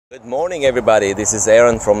Good morning, everybody. This is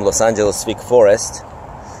Aaron from Los Angeles Fig Forest.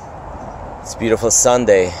 It's a beautiful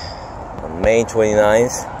Sunday on May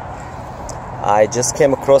 29th. I just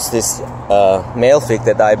came across this male fig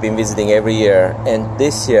that I've been visiting every year, and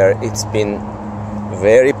this year it's been a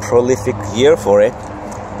very prolific year for it,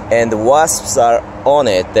 and the wasps are on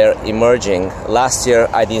it. They're emerging. Last year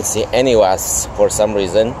I didn't see any wasps for some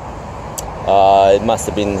reason. It must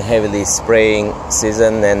have been heavily spraying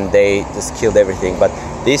season and they just killed everything, but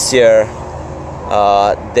this year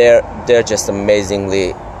they're just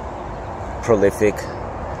amazingly prolific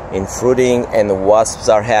in fruiting, and the wasps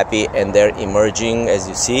are happy and they're emerging, as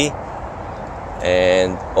you see,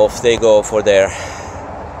 and off they go for their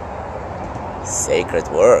sacred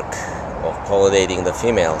work of pollinating the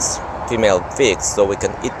female figs so we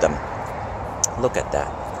can eat them. Look at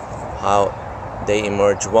that, how they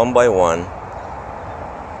emerge one by one,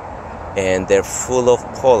 and they're full of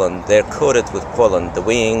pollen. They're coated with pollen, the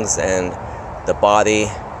wings and the body,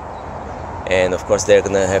 and of course they're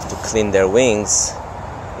gonna have to clean their wings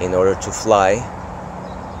in order to fly.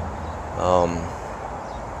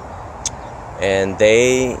 And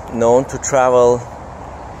they known to travel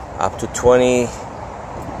up to 20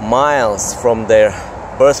 miles from their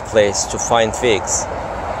birthplace to find figs.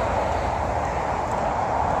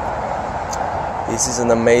 This is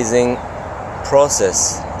an amazing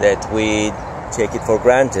process that we take it for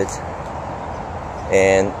granted,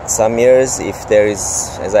 and some years, if there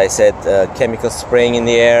is, as I said, chemical spraying in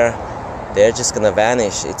the air, they're just gonna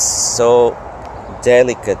vanish. It's so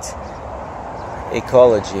delicate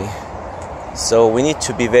ecology, so we need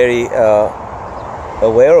to be very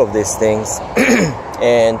aware of these things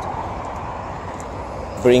and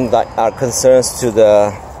bring our concerns to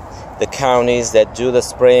the counties that do the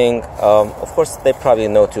spraying. Of course they probably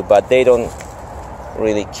know too, but they don't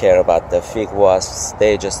really care about the fig wasps.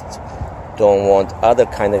 They just don't want other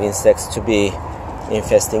kind of insects to be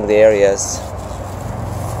infesting the areas,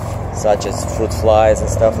 such as fruit flies and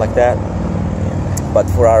stuff like that. But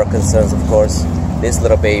for our concerns, of course, these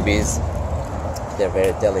little babies, they're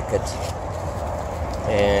very delicate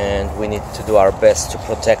and we need to do our best to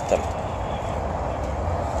protect them.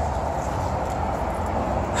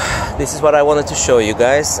 This is what I wanted to show you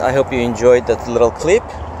guys. I hope you enjoyed that little clip.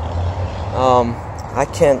 I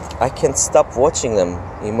can't stop watching them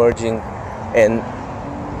emerging, and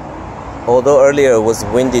although earlier it was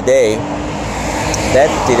a windy day, that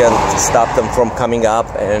didn't stop them from coming up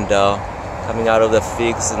and coming out of the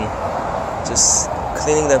figs and just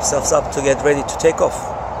cleaning themselves up to get ready to take off.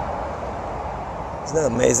 Isn't that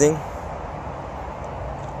amazing?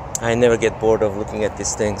 I never get bored of looking at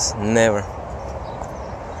these things, never.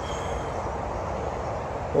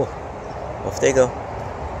 Oh, off they go.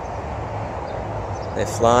 They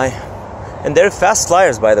fly, and they're fast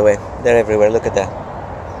flyers, by the way. They're everywhere. Look at that,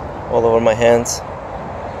 all over my hands.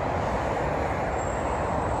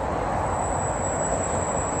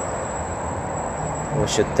 We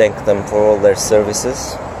should thank them for all their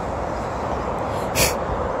services.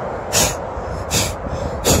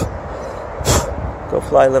 Go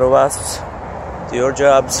fly, little wasps. Do your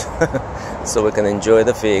jobs so we can enjoy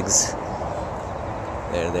the figs.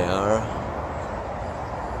 There they are.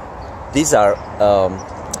 These are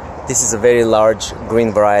this is a very large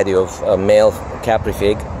green variety of male Capri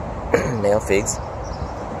fig, male figs,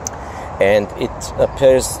 and it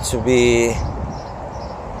appears to be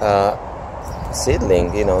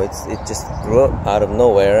seedling. You know, it just grew up out of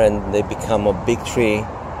nowhere and they become a big tree,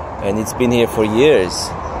 and it's been here for years.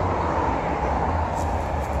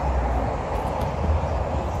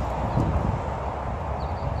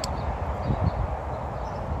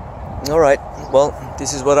 Alright, well,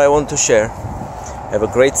 this is what I want to share. Have a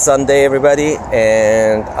great Sunday, everybody,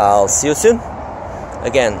 and I'll see you soon.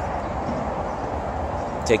 Again,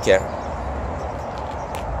 take care.